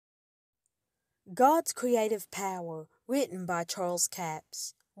God's Creative Power, written by Charles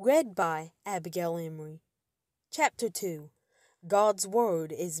Capps, read by Abigail Emory. Chapter 2. God's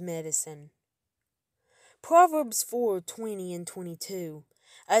Word is Medicine. Proverbs 4:20 and 22.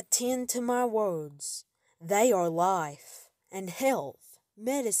 Attend to my words. They are life and health,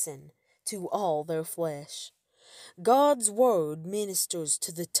 medicine to all their flesh. God's Word ministers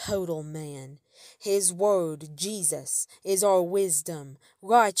to the total man. His Word, Jesus, is our wisdom,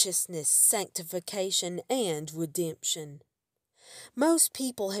 righteousness, sanctification, and redemption. Most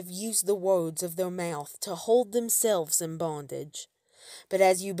people have used the words of their mouth to hold themselves in bondage. But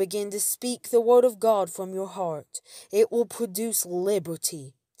as you begin to speak the Word of God from your heart, it will produce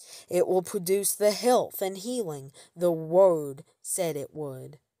liberty. It will produce the health and healing the Word said it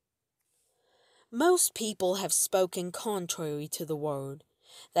would. Most people have spoken contrary to the Word.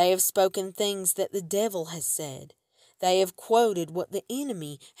 They have spoken things that the devil has said. They have quoted what the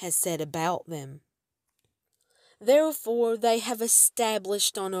enemy has said about them. Therefore, they have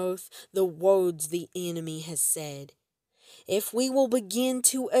established on earth the words the enemy has said. If we will begin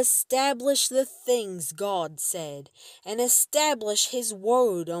to establish the things God said and establish His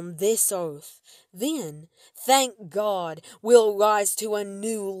Word on this earth, then, thank God, we'll rise to a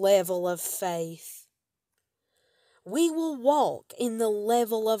new level of faith. We will walk in the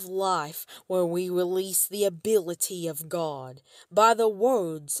level of life where we release the ability of God by the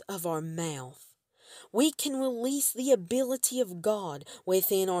words of our mouth. We can release the ability of God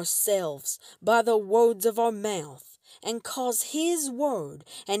within ourselves by the words of our mouth and cause His Word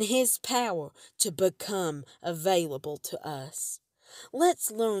and His power to become available to us.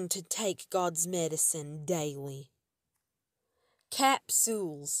 Let's learn to take God's medicine daily.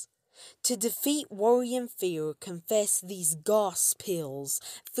 Capsules. To defeat worry and fear, confess these goss pills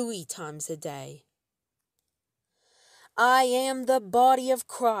 3 times a day. I am the body of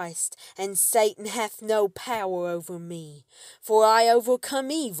Christ, and Satan hath no power over me, for I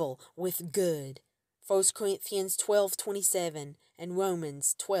overcome evil with good. 1 Corinthians 12:27 and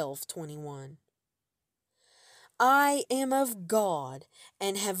Romans 12:21. I am of God,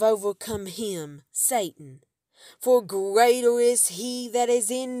 and have overcome him, Satan. For greater is he that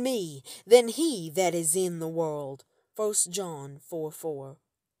is in me than he that is in the world. 1 John 4:4.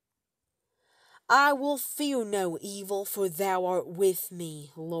 I will fear no evil, for thou art with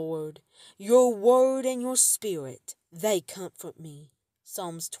me, Lord. Your word and your spirit, they comfort me.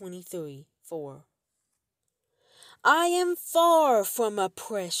 Psalms 23:4. I am far from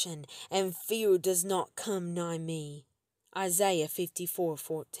oppression, and fear does not come nigh me. Isaiah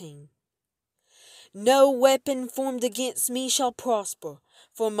 54:14. No weapon formed against me shall prosper,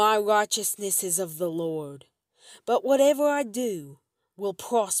 for my righteousness is of the Lord. But whatever I do will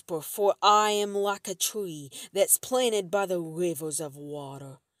prosper, for I am like a tree that's planted by the rivers of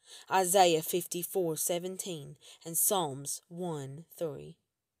water. Isaiah 54:17 and Psalms 1:3.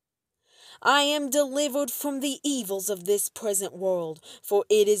 I am delivered from the evils of this present world, for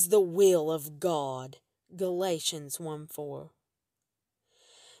it is the will of God. Galatians 1:4.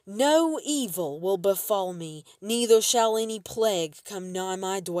 No evil will befall me, neither shall any plague come nigh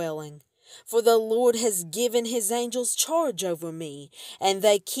my dwelling. For the Lord has given His angels charge over me, and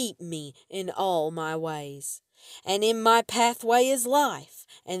they keep me in all my ways. And in my pathway is life,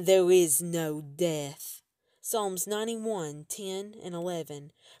 and there is no death. Psalms 91:10 and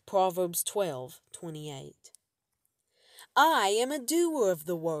 11, Proverbs 12:28. I am a doer of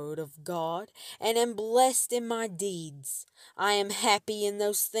the word of God, and am blessed in my deeds. I am happy in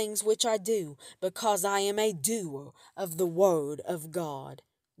those things which I do, because I am a doer of the word of God.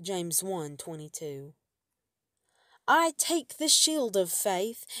 James 1:22. I take the shield of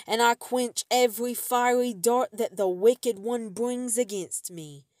faith, and I quench every fiery dart that the wicked one brings against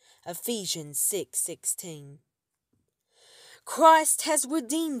me. Ephesians 6:16. Christ has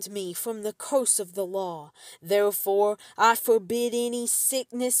redeemed me from the curse of the law. Therefore, I forbid any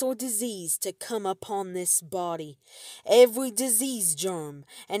sickness or disease to come upon this body. Every disease germ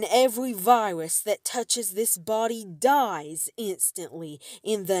and every virus that touches this body dies instantly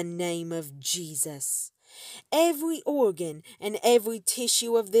in the name of Jesus. Every organ and every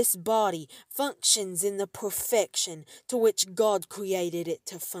tissue of this body functions in the perfection to which God created it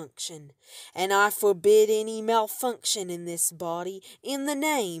to function. And I forbid any malfunction in this body in the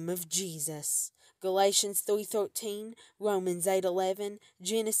name of Jesus. Galatians 3:13, Romans 8:11,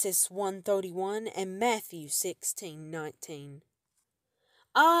 Genesis 1:31, and Matthew 16:19.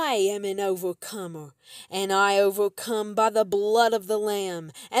 I am an overcomer, and I overcome by the blood of the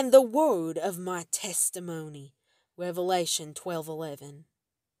Lamb and the word of my testimony. Revelation 12:11.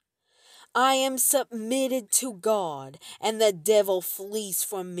 I am submitted to God, and the devil flees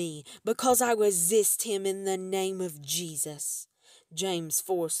from me, because I resist him in the name of Jesus. James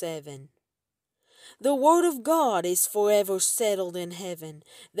 4:7. The word of God is forever settled in heaven.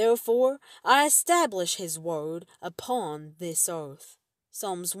 Therefore I establish his word upon this earth.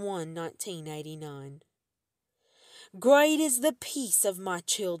 Psalms 1:19-89. Great is the peace of my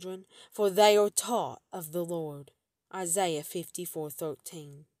children, for they are taught of the Lord. Isaiah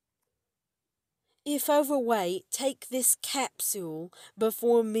 54:13. If overweight, take this capsule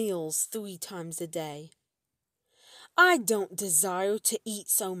before meals 3 times a day. I don't desire to eat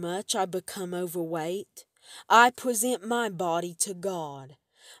so much I become overweight. I present my body to God.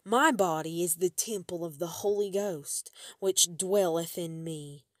 My body is the temple of the Holy Ghost, which dwelleth in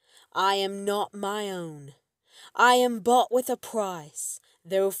me. I am not my own. I am bought with a price.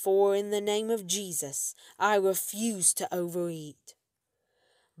 Therefore, in the name of Jesus, I refuse to overeat.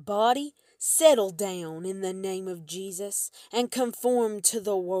 Body, settle down in the name of Jesus and conform to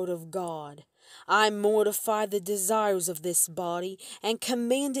the Word of God. I mortify the desires of this body and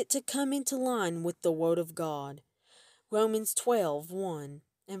command it to come into line with the Word of God. Romans 12:1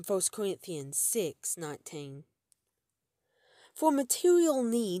 and 1 Corinthians 6:19. For material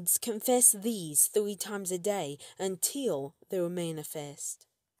needs, confess these 3 times a day until they're manifest.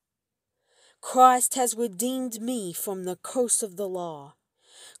 Christ has redeemed me from the curse of the law.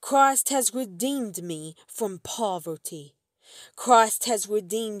 Christ has redeemed me from poverty. Christ has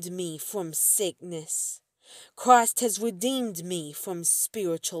redeemed me from sickness. Christ has redeemed me from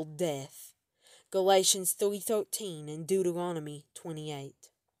spiritual death. Galatians 3:13 and Deuteronomy 28.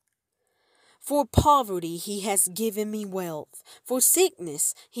 For poverty he has given me wealth. For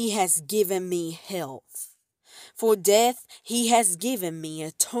sickness he has given me health. For death he has given me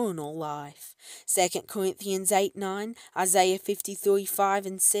eternal life. 2 Corinthians 8:9, Isaiah 53:5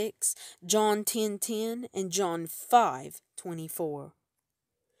 and 6, John 10:10, and John 5:24.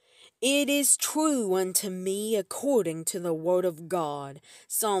 It is true unto me according to the word of God.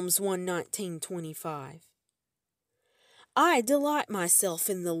 Psalms 119:25. I delight myself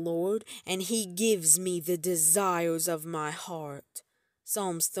in the Lord, and he gives me the desires of my heart.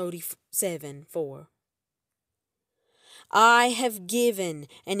 Psalms 37:4. I have given,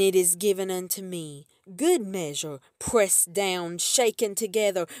 and it is given unto me. Good measure, pressed down, shaken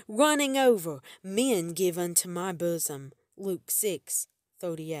together, running over, men give unto my bosom. Luke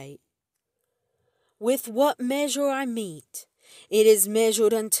 6:38. With what measure I meet, it is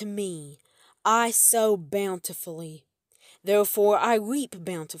measured unto me. I sow bountifully, therefore I reap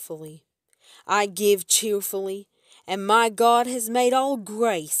bountifully. I give cheerfully, and my God has made all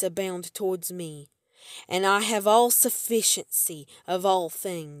grace abound towards me. And I have all sufficiency of all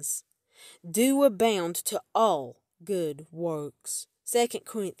things. Do abound to all good works. 2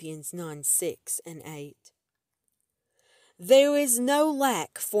 Corinthians 9:6 and 8. There is no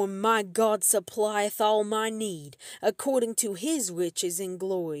lack, for my God supplieth all my need, according to his riches in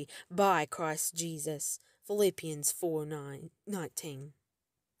glory, by Christ Jesus. Philippians 4:19.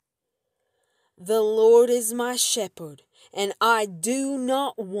 The Lord is my shepherd, and I do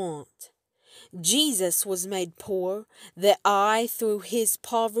not want. Jesus was made poor, that I, through his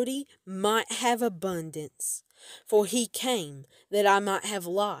poverty, might have abundance. For he came, that I might have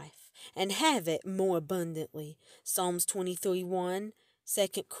life, and have it more abundantly. Psalms 23:1,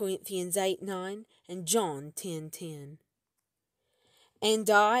 2 Corinthians 8:9, and John 10:10. And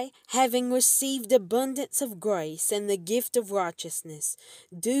I, having received abundance of grace and the gift of righteousness,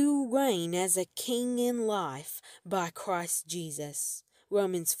 do reign as a king in life by Christ Jesus.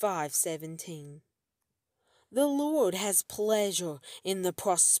 Romans 5:17. The Lord has pleasure in the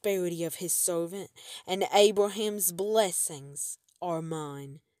prosperity of his servant, and Abraham's blessings are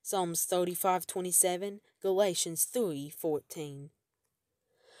mine. Psalms 35:27, Galatians 3:14.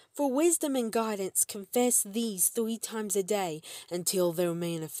 For wisdom and guidance, confess these 3 times a day until they're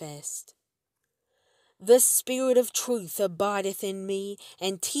manifest. The Spirit of truth abideth in me,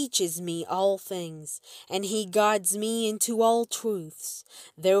 and teaches me all things, and he guides me into all truths.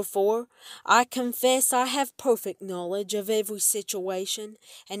 Therefore, I confess I have perfect knowledge of every situation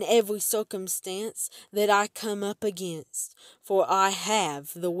and every circumstance that I come up against, for I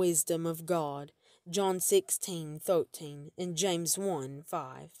have the wisdom of God. John 16:13 and James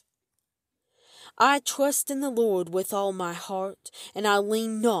 1:5. I trust in the Lord with all my heart, and I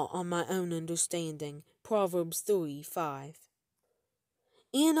lean not on my own understanding. Proverbs 3:5.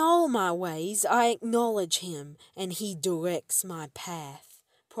 In all my ways I acknowledge him, and he directs my path.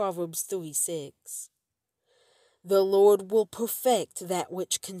 Proverbs 3:6. The Lord will perfect that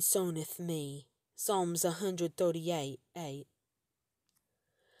which concerneth me. Psalms 138:8.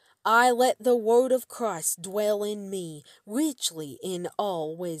 I let the word of Christ dwell in me richly in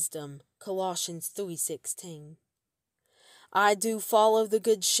all wisdom. Colossians 3:16. I do follow the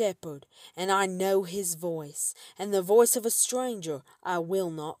good shepherd, and I know his voice, and the voice of a stranger I will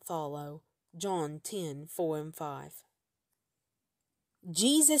not follow. John 10:4 and 5.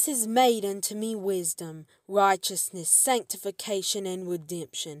 Jesus is made unto me wisdom, righteousness, sanctification, and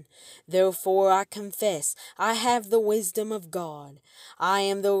redemption. Therefore I confess I have the wisdom of God. I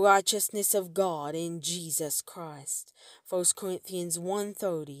am the righteousness of God in Jesus Christ. 1 Corinthians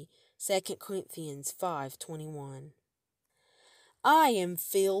 1:30, 2 Corinthians 5:21. I am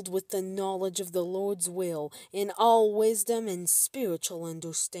filled with the knowledge of the Lord's will in all wisdom and spiritual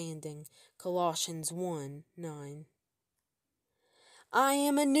understanding. Colossians 1:9. I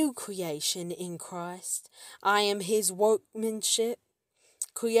am a new creation in Christ. I am his workmanship,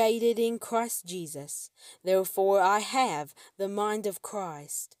 created in Christ Jesus. Therefore I have the mind of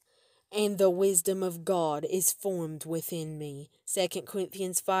Christ, and the wisdom of God is formed within me. 2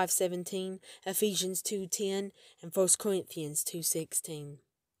 Corinthians 5:17, Ephesians 2:10, and 1 Corinthians 2:16.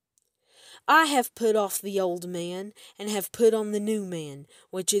 I have put off the old man, and have put on the new man,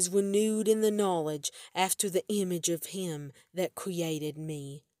 which is renewed in the knowledge after the image of him that created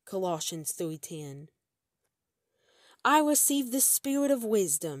me. Colossians 3:10. I receive the spirit of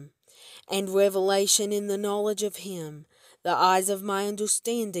wisdom and revelation in the knowledge of him, the eyes of my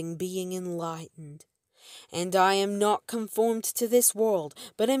understanding being enlightened. And I am not conformed to this world,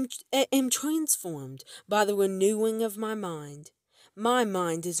 but am transformed by the renewing of my mind. My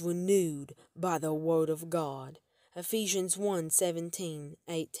mind is renewed by the word of God. Ephesians 1:17,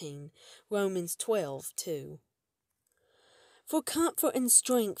 18, Romans 12:2. For comfort and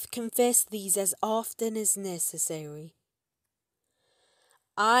strength confess these as often as necessary.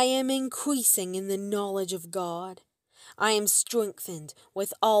 I am increasing in the knowledge of God. I am strengthened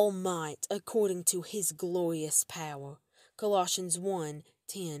with all might according to his glorious power. Colossians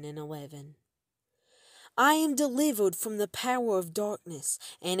 1:10 and 11. I am delivered from the power of darkness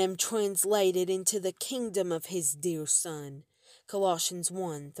and am translated into the kingdom of his dear Son. Colossians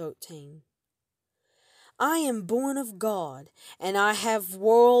 1:13. I am born of God, and I have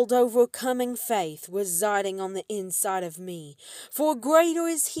world-overcoming faith residing on the inside of me. For greater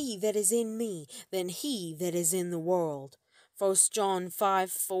is he that is in me than he that is in the world. 1 John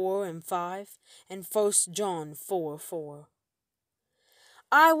 5:4 and 5, and 1 John 4:4.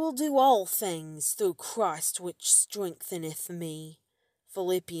 I will do all things through Christ which strengtheneth me.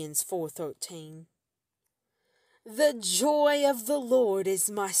 Philippians 4:13. The joy of the Lord is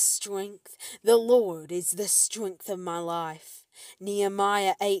my strength. The Lord is the strength of my life.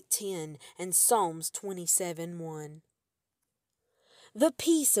 Nehemiah 8:10 and Psalms 27:1. The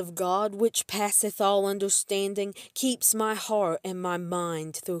peace of God, which passeth all understanding, keeps my heart and my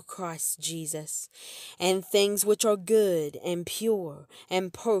mind through Christ Jesus. And things which are good and pure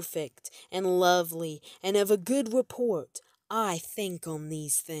and perfect and lovely and of a good report, I think on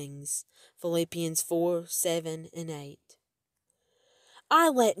these things. Philippians 4:7 and 8. I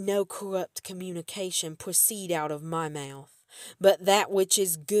let no corrupt communication proceed out of my mouth, but that which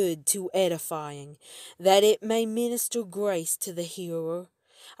is good to edifying, that it may minister grace to the hearer.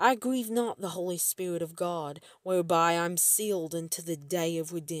 I grieve not the Holy Spirit of God, whereby I'm sealed unto the day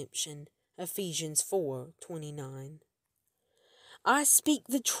of redemption. Ephesians 4:29. I speak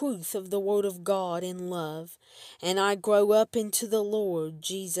the truth of the Word of God in love, and I grow up into the Lord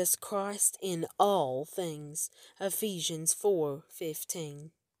Jesus Christ in all things. Ephesians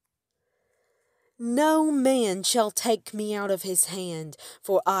 4:15. No man shall take me out of his hand,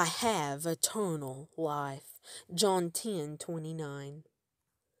 for I have eternal life. John 10:29.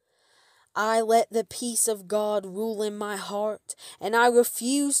 I let the peace of God rule in my heart, and I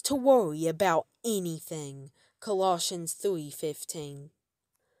refuse to worry about anything. Colossians 3:15.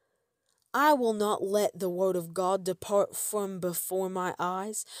 I will not let the word of God depart from before my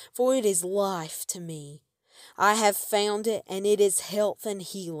eyes, for it is life to me. I have found it, and it is health and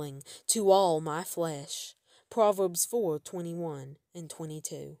healing to all my flesh. Proverbs 4:21 and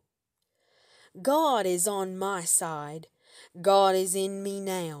 22. God is on my side. God is in me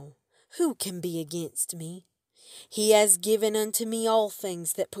now. Who can be against me? He has given unto me all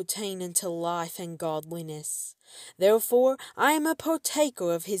things that pertain unto life and godliness. Therefore I am a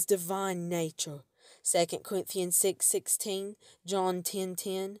partaker of his divine nature. 2 Corinthians 6:16, John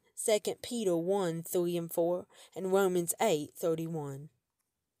 10:10, 2 Peter 1:3 and 4, and Romans 8:31.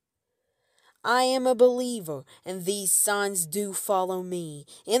 I am a believer, and these signs do follow me.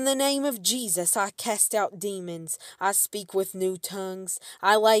 In the name of Jesus, I cast out demons. I speak with new tongues.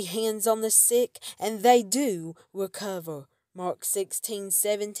 I lay hands on the sick, and they do recover. Mark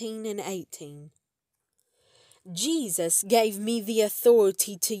 16:17 and 18. Jesus gave me the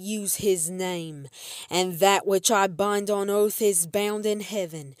authority to use his name, and that which I bind on earth is bound in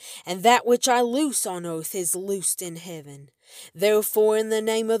heaven, and that which I loose on earth is loosed in heaven. Therefore, in the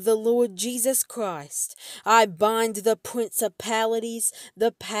name of the Lord Jesus Christ, I bind the principalities,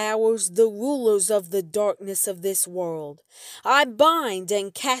 the powers, the rulers of the darkness of this world. I bind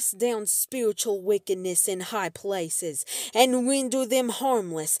and cast down spiritual wickedness in high places, and render them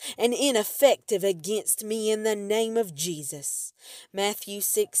harmless and ineffective against me in the name of Jesus. Matthew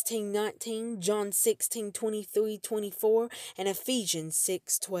 16:19, John 16:23-24, and Ephesians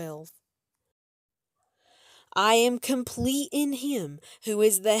 6:12. I am complete in him who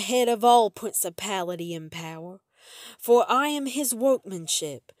is the head of all principality and power. For I am his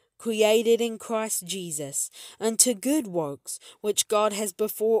workmanship, created in Christ Jesus, unto good works, which God has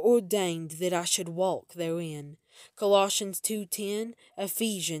before ordained that I should walk therein. Colossians 2:10,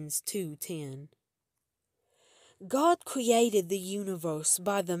 Ephesians 2:10. God created the universe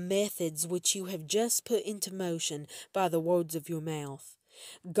by the methods which you have just put into motion by the words of your mouth.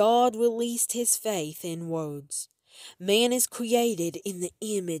 God released his faith in words. Man is created in the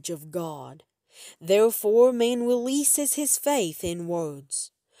image of God. Therefore, man releases his faith in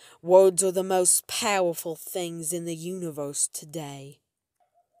words. Words are the most powerful things in the universe today.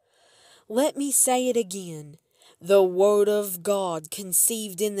 Let me say it again. The Word of God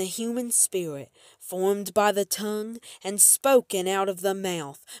conceived in the human spirit, formed by the tongue, and spoken out of the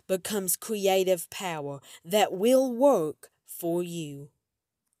mouth, becomes creative power that will work for you.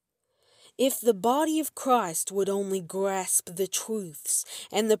 If the body of Christ would only grasp the truths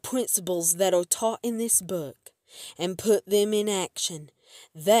and the principles that are taught in this book and put them in action,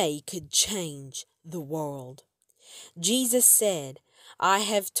 they could change the world. Jesus said, I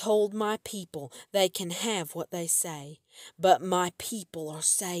have told my people they can have what they say, but my people are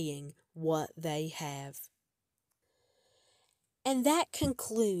saying what they have. And that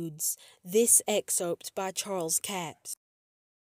concludes this excerpt by Charles Capps.